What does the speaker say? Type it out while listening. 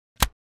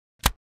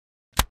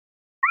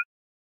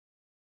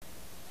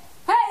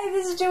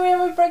this is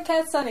Joanne with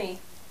Broadcast Sunny.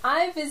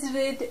 I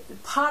visited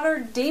potter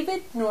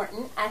David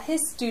Norton at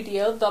his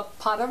studio, the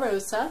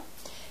Potterosa.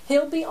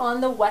 He'll be on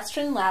the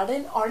Western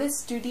Loudoun Artist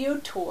Studio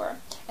Tour,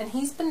 and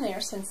he's been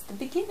there since the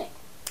beginning.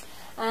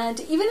 And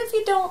even if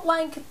you don't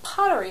like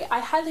pottery, I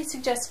highly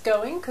suggest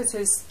going because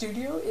his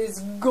studio is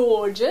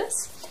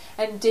gorgeous,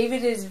 and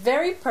David is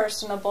very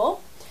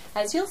personable,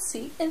 as you'll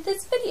see in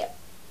this video.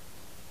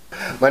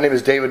 My name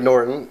is David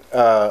Norton.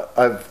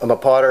 I'm a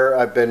potter.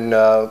 I've been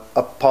a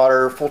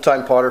potter,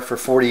 full-time potter for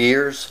 40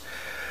 years.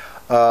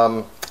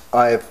 I've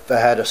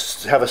have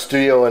a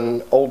studio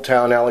in Old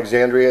Town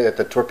Alexandria at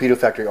the Torpedo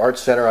Factory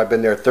Arts Center. I've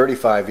been there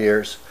 35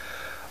 years,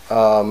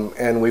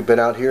 and we've been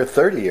out here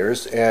 30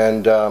 years.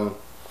 And I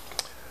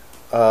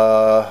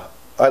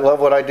love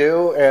what I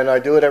do, and I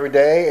do it every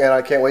day, and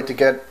I can't wait to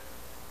get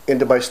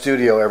into my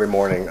studio every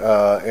morning.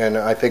 And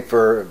I think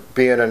for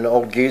being an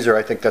old geezer,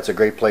 I think that's a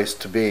great place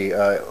to be.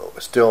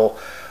 Still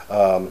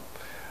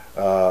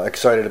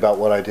excited about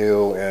what I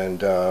do,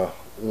 and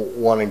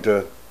wanting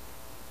to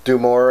do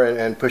more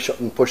and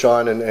push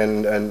on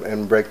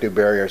and break new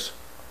barriers.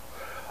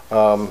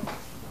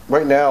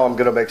 Right now I'm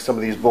going to make some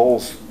of these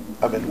bowls.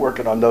 I've been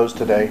working on those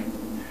today,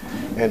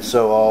 and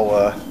so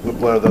I'll whip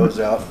one of those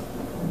out.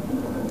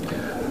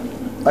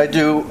 I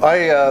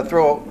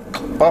throw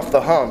off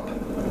the hump,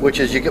 which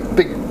is you get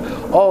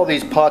all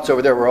these pots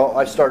over there.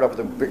 I start off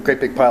with a great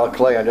big pile of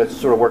clay and just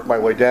sort of work my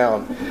way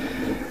down.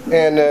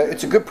 And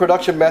it's a good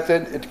production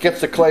method. It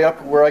gets the clay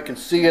up where I can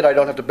see it. I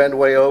don't have to bend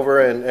way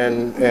over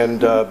and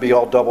be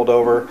all doubled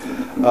over.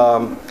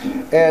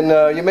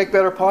 You make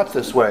better pots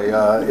this way.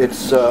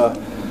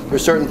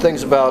 There's certain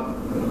things about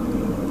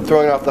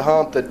throwing off the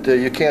hump that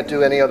you can't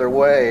do any other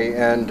way,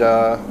 and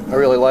I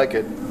really like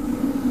it.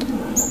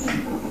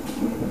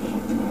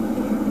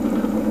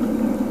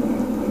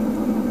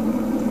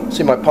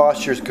 See, my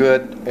posture's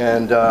good,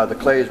 and the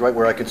clay is right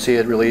where I can see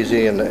it real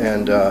easy,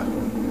 and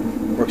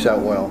works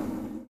out well.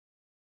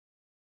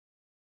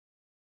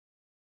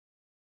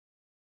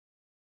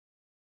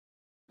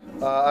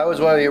 I was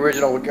one of the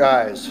original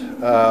guys.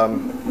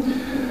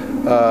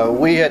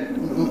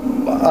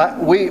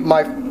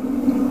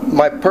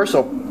 My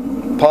personal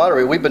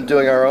pottery, we've been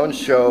doing our own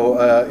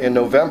show in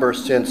November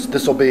since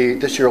this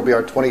year will be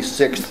our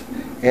 26th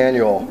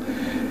annual,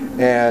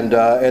 and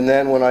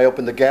then when I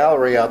opened the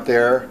gallery out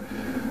there,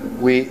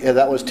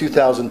 that was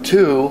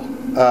 2002.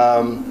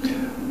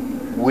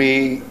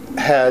 We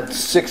had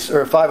 6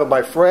 or 5 of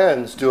my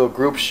friends do a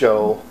group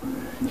show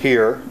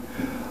here,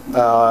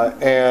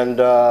 and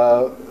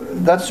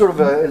that sort of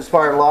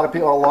inspired a lot of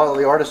people, a lot of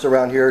the artists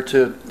around here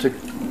to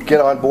get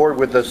on board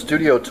with the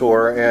studio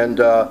tour, and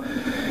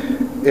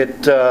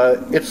it's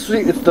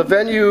the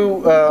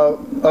venue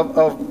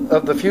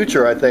of the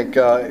future, I think.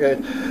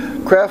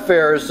 Craft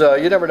fairs,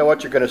 you never know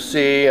what you're going to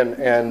see,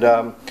 and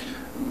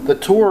the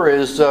tour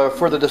is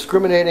for the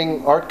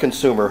discriminating art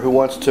consumer who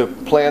wants to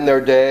plan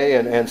their day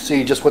and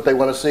see just what they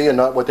want to see and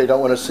not what they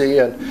don't want to see.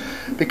 And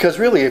because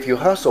really, if you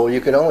hustle, you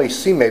can only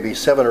see maybe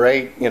 7 or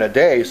 8 in a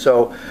day.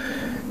 So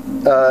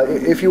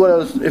if you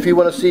want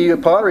to see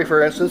pottery,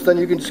 for instance, then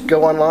you can just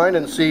go online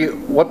and see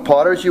what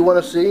potters you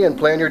want to see and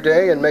plan your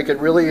day and make it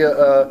really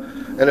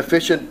an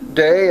efficient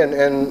day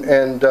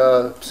and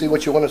see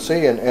what you want to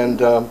see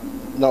and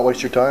not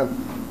waste your time.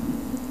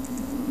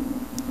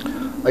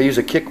 I use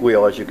a kick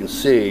wheel, as you can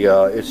see.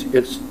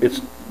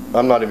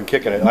 I'm not even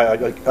kicking it.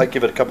 I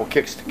give it a couple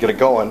kicks to get it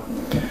going,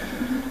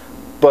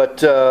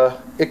 but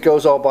it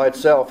goes all by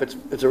itself. It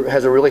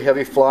has a really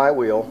heavy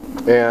flywheel,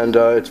 and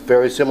it's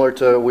very similar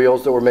to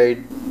wheels that were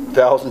made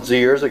thousands of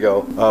years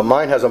ago.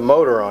 Mine has a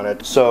motor on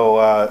it, so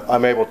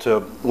I'm able to,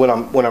 when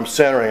I'm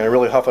centering and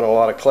really huffing a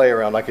lot of clay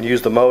around, I can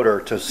use the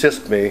motor to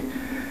assist me,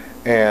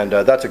 and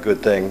that's a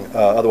good thing.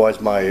 Otherwise,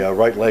 my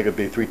right leg would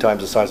be 3 times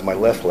the size of my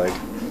left leg,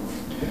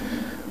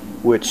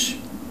 which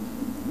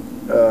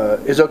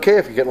is okay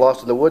if you get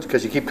lost in the woods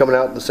because you keep coming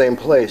out in the same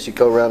place. You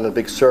go around in a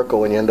big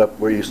circle and you end up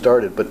where you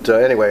started. But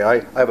anyway, I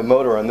have a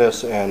motor on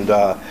this, and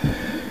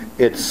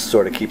it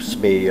sort of keeps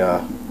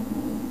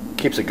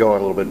it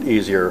going a little bit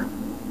easier.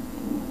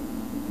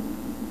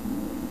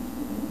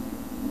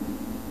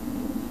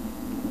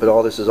 But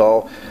all this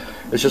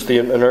it's just the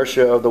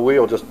inertia of the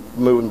wheel just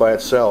moving by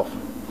itself.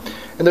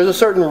 And there's a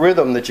certain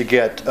rhythm that you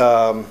get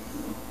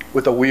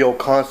with a wheel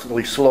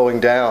constantly slowing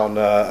down.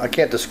 I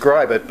can't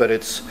describe it, but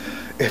it's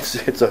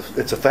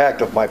a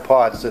fact of my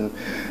pots, and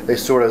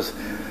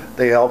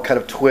they all kind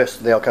of twist,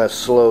 and they all kind of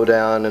slow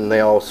down, and they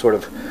all sort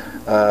of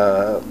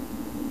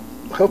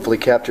hopefully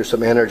capture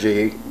some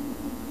energy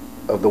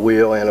of the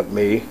wheel and of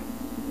me.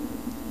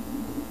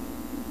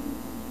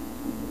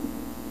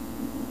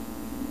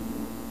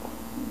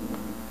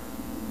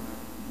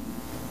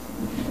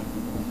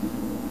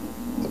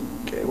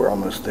 Okay, we're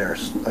almost there.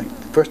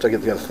 First I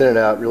got to thin it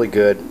out really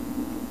good,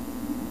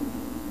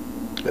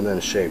 and then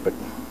shape it.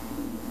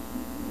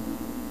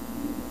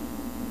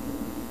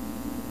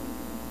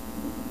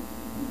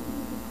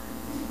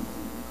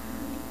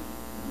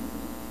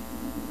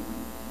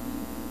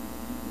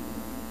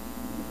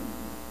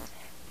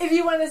 If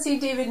you want to see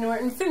David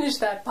Norton finish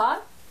that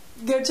pot,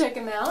 Go check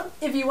him out.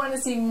 If you want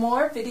to see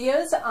more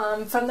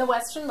videos from the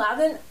Western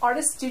Loudoun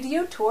Artist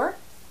Studio Tour,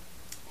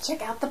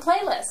 check out the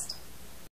playlist.